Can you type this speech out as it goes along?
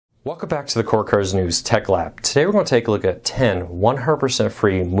Welcome back to the Core Cars News Tech Lab. Today we're going to take a look at 10 100%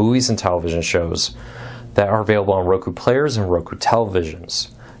 free movies and television shows that are available on Roku players and Roku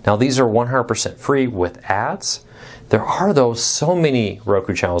televisions. Now these are 100% free with ads. There are though so many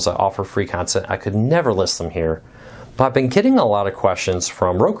Roku channels that offer free content I could never list them here. But I've been getting a lot of questions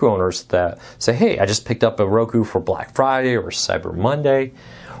from Roku owners that say, hey, I just picked up a Roku for Black Friday or Cyber Monday.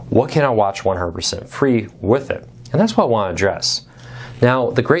 What can I watch 100% free with it? And that's what I want to address.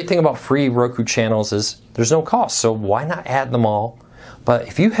 Now, the great thing about free Roku channels is there's no cost, so why not add them all? But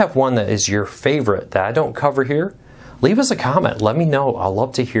if you have one that is your favorite that I don't cover here, leave us a comment. Let me know. I'd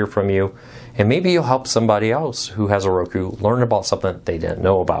love to hear from you. And maybe you'll help somebody else who has a Roku learn about something that they didn't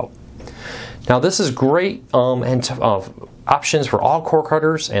know about. Now, this is great options for all cord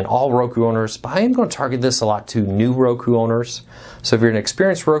cutters and all Roku owners, but I am going to target this a lot to new Roku owners. So if you're an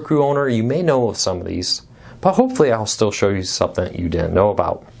experienced Roku owner, you may know of some of these. But hopefully I'll still show you something you didn't know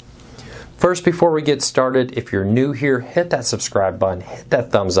about. First, before we get started, if you're new here, hit that subscribe button, hit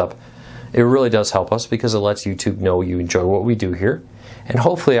that thumbs up. It really does help us because it lets YouTube know you enjoy what we do here. And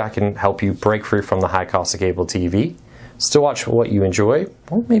hopefully I can help you break free from the high cost of cable TV, still watch what you enjoy,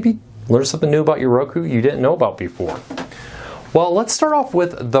 or maybe learn something new about your Roku you didn't know about before. Well, let's start off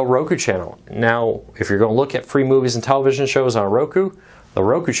with the Roku channel. Now, if you're going to look at free movies and television shows on Roku, the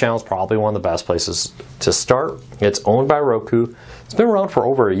Roku channel is probably one of the best places to start. It's owned by Roku. It's been around for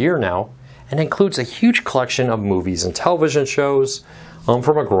over a year now and includes a huge collection of movies and television shows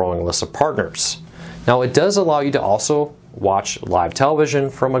from a growing list of partners. Now, it does allow you to also watch live television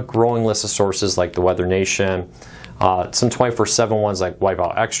from a growing list of sources like The Weather Nation, some 24/7 ones like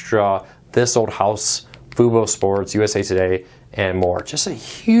Wipeout Extra, This Old House, Fubo Sports, USA Today, and more. Just a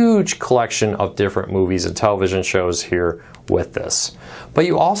huge collection of different movies and television shows here with this. But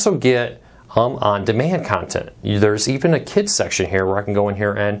you also get on-demand content. There's even a kids section here where I can go in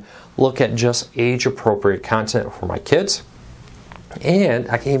here and look at just age-appropriate content for my kids. And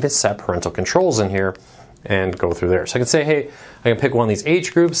I can even set parental controls in here and go through there. So I can say, hey, I can pick one of these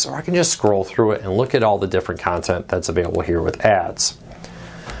age groups, or I can just scroll through it and look at all the different content that's available here with ads.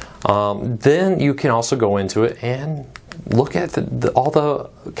 Then you can also go into it and look at all the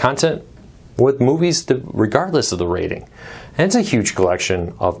content with movies regardless of the rating. And it's a huge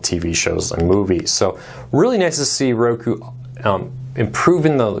collection of TV shows and movies. So really nice to see Roku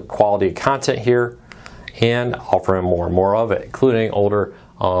improving the quality of content here and offering more and more of it, including older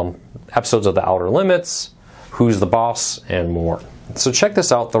episodes of The Outer Limits, Who's the Boss, and more. So check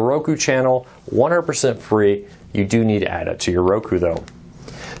this out, the Roku channel, 100% free. You do need to add it to your Roku though.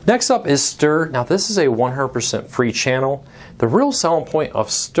 Next up is Stir. Now this is a 100% free channel. The real selling point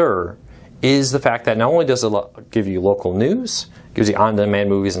of Stir is the fact that not only does it give you local news, gives you on-demand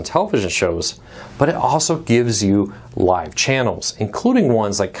movies and television shows, but it also gives you live channels, including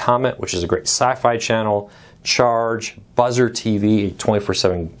ones like Comet, which is a great sci-fi channel, Charge, Buzzer TV, a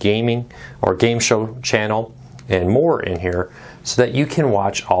 24/7 gaming or game show channel, and more in here so that you can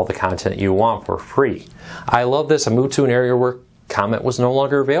watch all the content you want for free. I love this. I moved to an area where Comet was no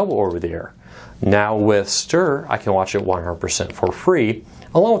longer available over there. Now with Stir, I can watch it 100% for free,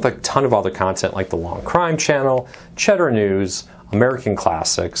 along with a ton of other content like the Long Crime Channel, Cheddar News, American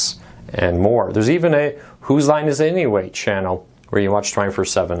Classics, and more. There's even a Whose Line Is It Anyway channel where you watch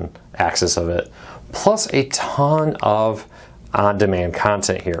 24/7 access of it, plus a ton of on-demand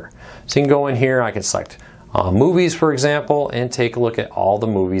content here. So you can go in here, I can select movies, for example, and take a look at all the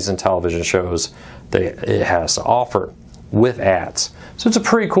movies and television shows that it has to offer with ads. So it's a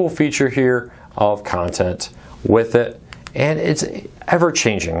pretty cool feature here of content with it. And it's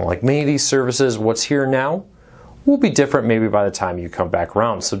ever-changing. Like many of these services, what's here now will be different maybe by the time you come back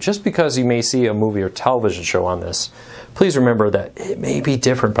around. So just because you may see a movie or television show on this, please remember that it may be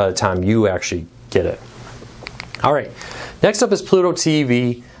different by the time you actually get it. All right, next up is Pluto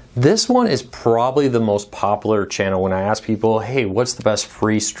TV. This one is probably the most popular channel when I ask people, hey, what's the best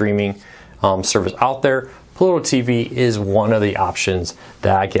free streaming service out there? Pluto TV is one of the options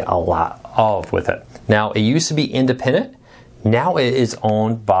that I get a lot of with it. Now, it used to be independent. Now it is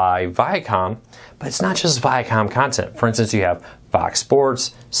owned by Viacom, but it's not just Viacom content. For instance, you have Fox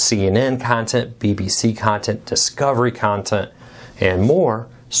Sports, CNN content, BBC content, Discovery content, and more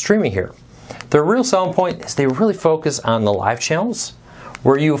streaming here. The real selling point is they really focus on the live channels,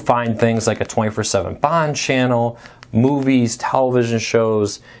 where you find things like a 24/7 Bond channel, movies, television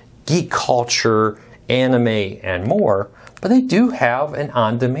shows, geek culture, anime, and more, but they do have an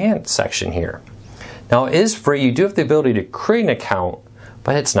on-demand section here. Now it is free. You do have the ability to create an account,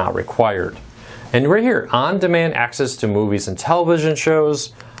 but it's not required. And right here, on-demand access to movies and television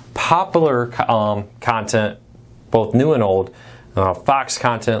shows, popular content, both new and old, Fox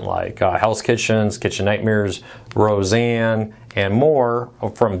content like Hell's Kitchens, Kitchen Nightmares, Roseanne, and more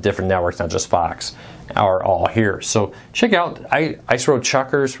from different networks, not just Fox, are all here. So check out Ice Road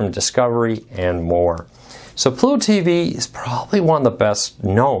Chuckers from Discovery and more. So Pluto TV is probably one of the best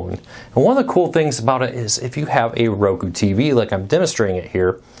known. And one of the cool things about it is if you have a Roku TV, like I'm demonstrating it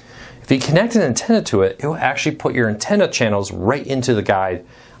here, if you connect an antenna to it, it will actually put your antenna channels right into the guide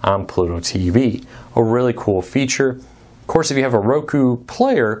on Pluto TV. A really cool feature. Of course, if you have a Roku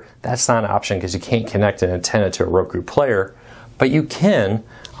player, that's not an option because you can't connect an antenna to a Roku player, but you can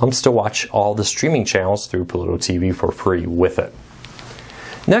still watch all the streaming channels through Pluto TV for free with it.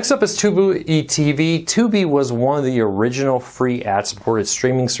 Next up is Tubi TV. Tubi was one of the original free ad-supported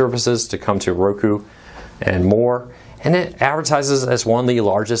streaming services to come to Roku and more, and it advertises as one of the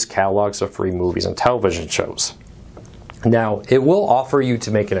largest catalogs of free movies and television shows. Now, it will offer you to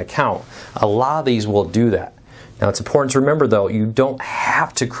make an account. A lot of these will do that. Now, it's important to remember, though, you don't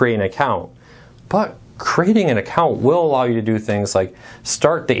have to create an account, but creating an account will allow you to do things like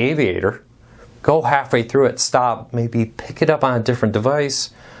start the Aviator, go halfway through it, stop, maybe pick it up on a different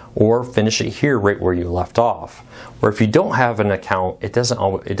device, or finish it here right where you left off. Where if you don't have an account, it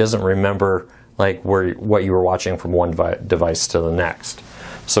doesn't remember like what you were watching from one device to the next.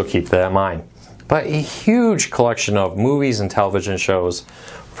 So keep that in mind. But a huge collection of movies and television shows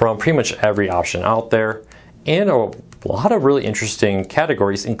from pretty much every option out there, and a lot of really interesting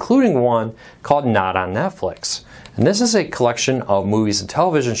categories, including one called Not on Netflix. And this is a collection of movies and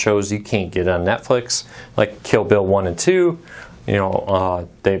television shows you can't get on Netflix, like Kill Bill 1 and 2. You know,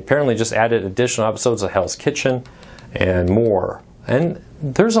 they apparently just added additional episodes of Hell's Kitchen and more. And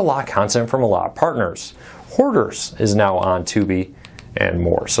there's a lot of content from a lot of partners. Hoarders is now on Tubi and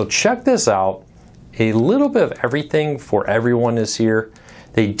more. So check this out. A little bit of everything for everyone is here.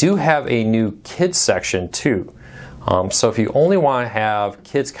 They do have a new kids section too. So if you only want to have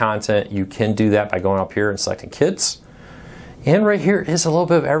kids content, you can do that by going up here and selecting kids. And right here is a little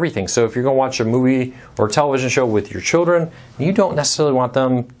bit of everything. So if you're going to watch a movie or television show with your children, you don't necessarily want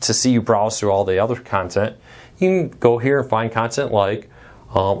them to see you browse through all the other content. You can go here and find content like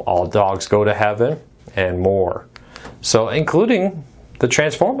All Dogs Go to Heaven and more. So including the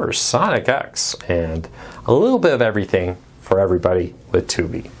Transformers, Sonic X, and a little bit of everything for everybody with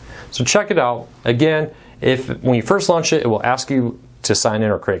Tubi. So check it out. Again, when you first launch it, it will ask you to sign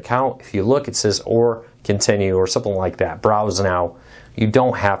in or create an account. If you look, it says or continue or something like that. Browse now. You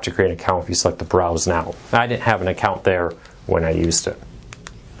don't have to create an account if you select the browse now. I didn't have an account there when I used it.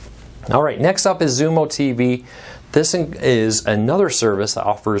 All right, next up is Xumo TV. This is another service that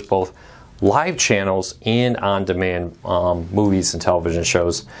offers both live channels and on-demand movies and television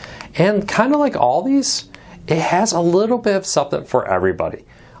shows. And kind of like all these, it has a little bit of something for everybody.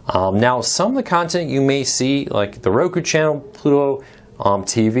 Now, some of the content you may see, like the Roku channel, Pluto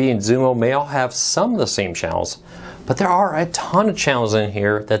TV, and Xumo, may all have some of the same channels, but there are a ton of channels in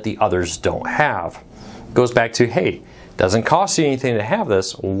here that the others don't have. It goes back to, hey, it doesn't cost you anything to have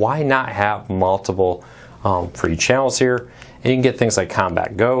this. Why not have multiple free channels here? And you can get things like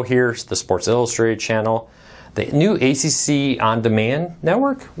Combat Go here, the Sports Illustrated channel, the new ACC On Demand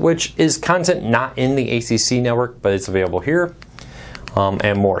network, which is content not in the ACC network, but it's available here,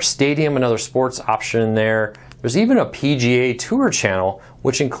 and more. Stadium, another sports option there. There's even a PGA Tour channel,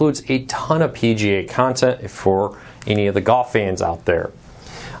 which includes a ton of PGA content for any of the golf fans out there.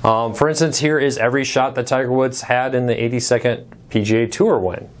 For instance, here is every shot that Tiger Woods had in the 82nd PGA Tour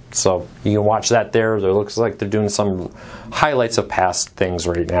win. So you can watch that there. It looks like they're doing some highlights of past things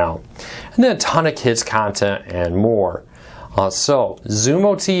right now. And then a ton of kids content and more. So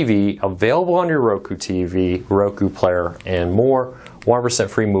Xumo TV, available on your Roku TV, Roku player, and more. 100%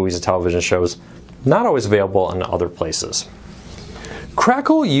 free movies and television shows. Not always available in other places.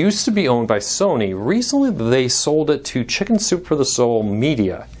 Crackle used to be owned by Sony. Recently they sold it to Chicken Soup for the Soul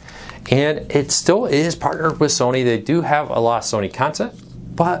Media. And it still is partnered with Sony. They do have a lot of Sony content,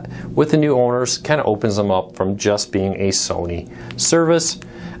 but with the new owners, kind of opens them up from just being a Sony service.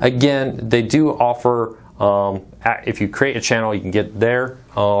 Again, they do offer, if you create a channel, you can get there,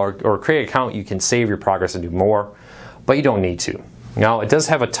 or create an account, you can save your progress and do more, but you don't need to. Now, it does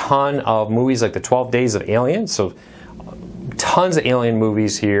have a ton of movies like the 12 Days of Alien, so tons of Alien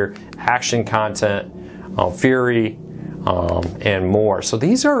movies here, action content, Fury, and more. So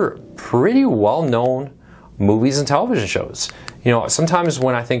these are pretty well-known movies and television shows. You know, sometimes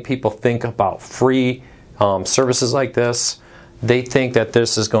when I think people think about free services like this, they think that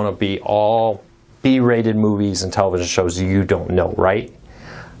this is going to be all B-rated movies and television shows you don't know, right?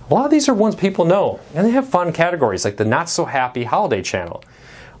 A lot of these are ones people know, and they have fun categories like the Not So Happy Holiday Channel,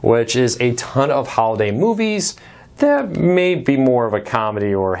 which is a ton of holiday movies that may be more of a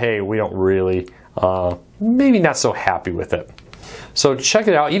comedy, or hey, we don't really, maybe not so happy with it. So check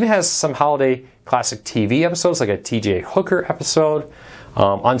it out. It even has some holiday classic TV episodes, like a TJ Hooker episode,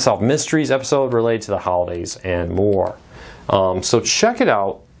 Unsolved Mysteries episode related to the holidays, and more. So check it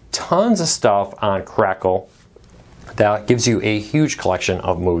out. Tons of stuff on Crackle that gives you a huge collection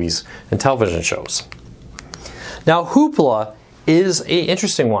of movies and television shows. Now, Hoopla is an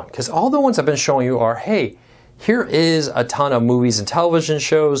interesting one, because all the ones I've been showing you are, hey, here is a ton of movies and television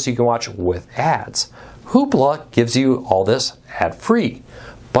shows you can watch with ads. Hoopla gives you all this ad-free,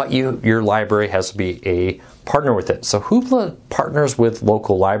 but your library has to be a partner with it. So Hoopla partners with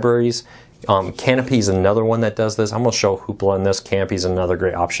local libraries. Canopy is another one that does this. I'm going to show Hoopla in this. Canopy is another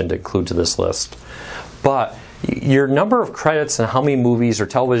great option to include to this list. But your number of credits and how many movies or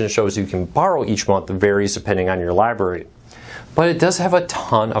television shows you can borrow each month varies depending on your library. But it does have a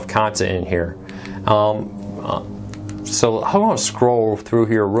ton of content in here. So I'm going to scroll through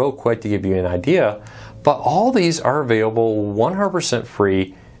here real quick to give you an idea. But all these are available 100%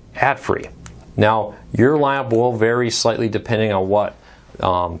 free, ad-free. Now, your lineup will vary slightly depending on what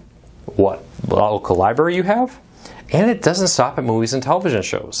local library you have, and it doesn't stop at movies and television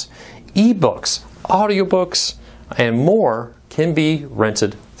shows. Ebooks, audiobooks, and more can be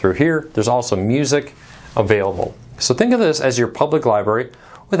rented through here. There's also music available. So think of this as your public library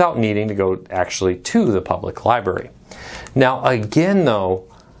without needing to go actually to the public library. Now again though,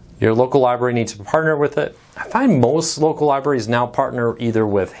 your local library needs to partner with it. I find most local libraries now partner either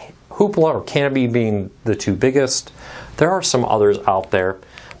with Hoopla or Canopy being the two biggest. There are some others out there,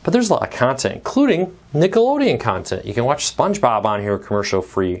 but there's a lot of content, including Nickelodeon content. You can watch SpongeBob on here commercial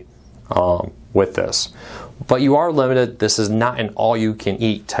free with this. But you are limited. This is not an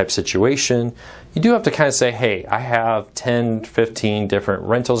all-you-can-eat type situation. You do have to kind of say, hey, I have 10, 15 different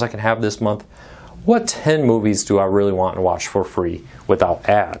rentals I can have this month. What 10 movies do I really want to watch for free without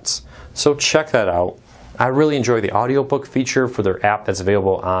ads? So check that out. I really enjoy the audiobook feature for their app that's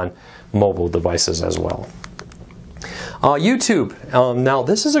available on mobile devices as well. YouTube. Now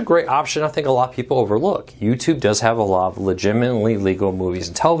this is a great option I think a lot of people overlook. YouTube does have a lot of legitimately legal movies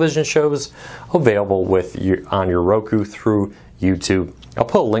and television shows available on your Roku through YouTube. I'll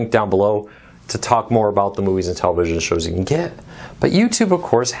put a link down below to talk more about the movies and television shows you can get. But YouTube, of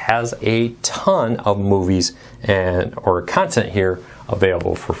course, has a ton of movies or content here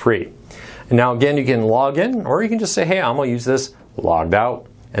available for free. And now again, you can log in, or you can just say, hey, I'm going to use this logged out.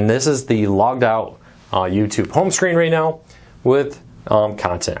 And this is the logged out YouTube home screen right now with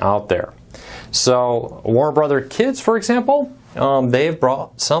content out there. So Warner Brother Kids, for example, they've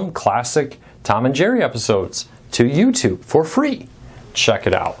brought some classic Tom and Jerry episodes to YouTube for free. Check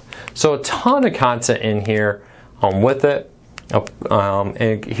it out. So a ton of content in here with it.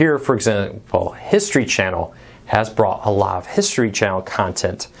 And here, for example, History Channel has brought a lot of History Channel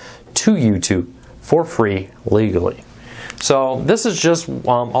content to YouTube for free legally. So this is just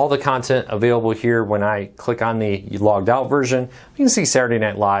all the content available here. When I click on the logged out version, you can see Saturday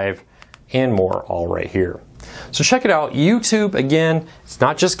Night Live and more all right here. So check it out. YouTube, again, it's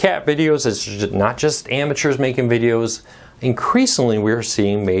not just cat videos, it's not just amateurs making videos. Increasingly, we're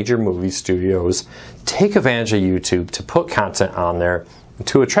seeing major movie studios take advantage of YouTube to put content on there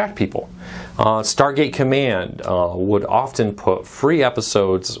to attract people. Stargate Command would often put free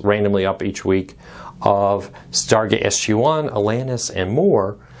episodes randomly up each week of Stargate SG-1, Atlantis, and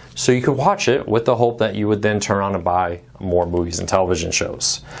more, so you could watch it with the hope that you would then turn on and buy more movies and television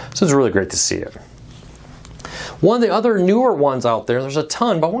shows. So it's really great to see it. One of the other newer ones out there, there's a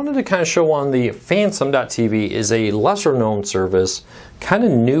ton, but I wanted to kind of show on the Phantom.tv is a lesser known service, kind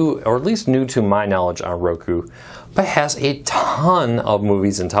of new, or at least new to my knowledge on Roku, but has a ton of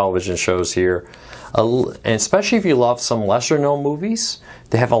movies and television shows here. And especially if you love some lesser known movies,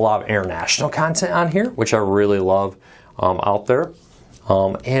 they have a lot of international content on here, which I really love out there,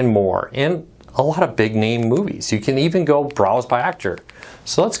 and more. And a lot of big name movies. You can even go browse by actor.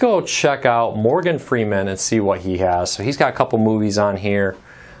 So let's go check out Morgan Freeman and see what he has. So he's got a couple movies on here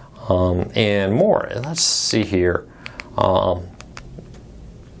and more. And let's see here.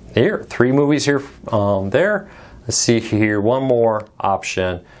 Here, 3 movies here, there. Let's see here, one more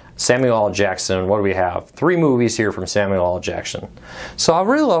option. Samuel L. Jackson, what do we have? 3 movies here from Samuel L. Jackson. So I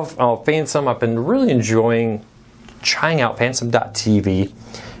really love Phantom. I've been really enjoying trying out Phantom.tv.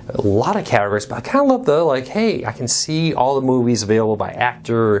 A lot of categories, but I kind of love the, like, hey, I can see all the movies available by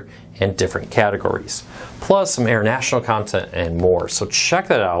actor and different categories. Plus some international content and more. So check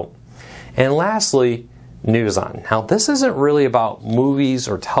that out. And lastly, News On. Now this isn't really about movies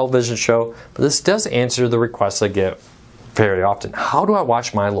or television show, but this does answer the requests I get very often. How do I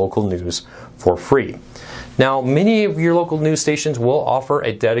watch my local news for free? Now, many of your local news stations will offer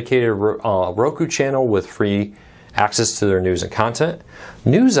a dedicated Roku channel with free access to their news and content.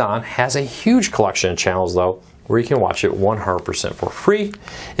 NewsOn has a huge collection of channels, though, where you can watch it 100% for free.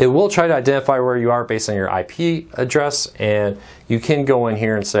 It will try to identify where you are based on your IP address, and you can go in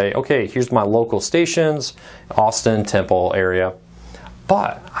here and say, okay, here's my local stations, Austin, Temple area.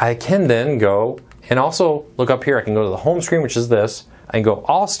 But I can then go and also look up here. I can go to the home screen, which is this. I can go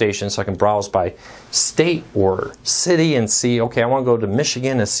all stations, so I can browse by state or city and see, okay, I want to go to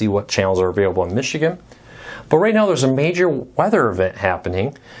Michigan and see what channels are available in Michigan. But right now there's a major weather event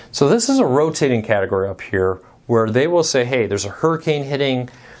happening. So this is a rotating category up here where they will say, hey, there's a hurricane hitting,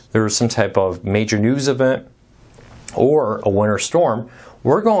 there's some type of major news event, or a winter storm.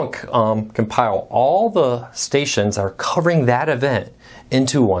 We're going to compile all the stations that are covering that event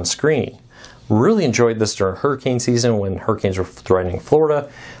into one screen. Really enjoyed this during hurricane season when hurricanes were threatening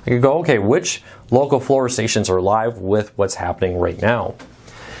Florida. I could go, okay, which local Florida stations are live with what's happening right now?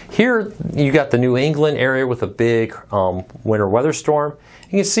 Here you got the New England area with a big winter weather storm.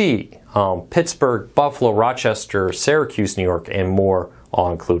 You can see Pittsburgh, Buffalo, Rochester, Syracuse, New York, and more all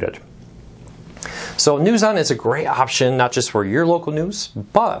included. So NewsOn is a great option, not just for your local news,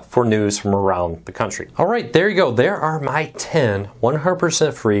 but for news from around the country. All right, there you go. There are my 10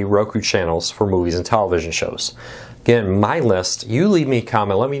 100% free Roku channels for movies and television shows. Again, my list. You leave me a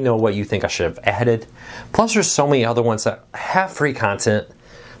comment. Let me know what you think I should have added. Plus, there's so many other ones that have free content,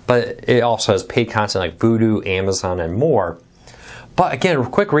 but it also has paid content like Vudu, Amazon, and more. But again, a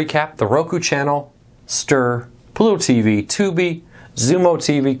quick recap. The Roku channel, Stir, Pluto TV, Tubi, Zumo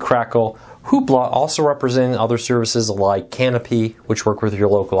TV, Crackle, Hoopla, also representing other services like Canopy, which work with your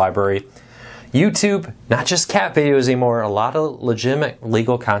local library. YouTube, not just cat videos anymore, a lot of legitimate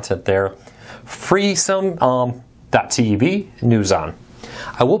legal content there. Free some .tv, NewsOn.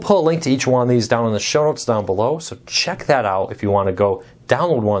 I will put a link to each one of these down in the show notes down below, so check that out if you want to go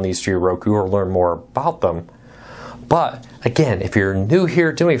download one of these to your Roku or learn more about them. But again, if you're new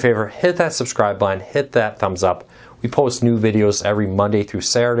here, do me a favor, hit that subscribe button, hit that thumbs up. We post new videos every Monday through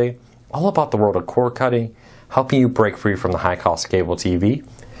Saturday, all about the world of cord cutting, helping you break free from the high cost of cable TV,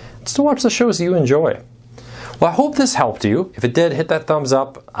 and still watch the shows you enjoy. Well, I hope this helped you. If it did, hit that thumbs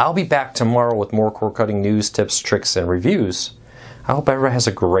up. I'll be back tomorrow with more cord cutting news, tips, tricks, and reviews. I hope everyone has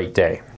a great day.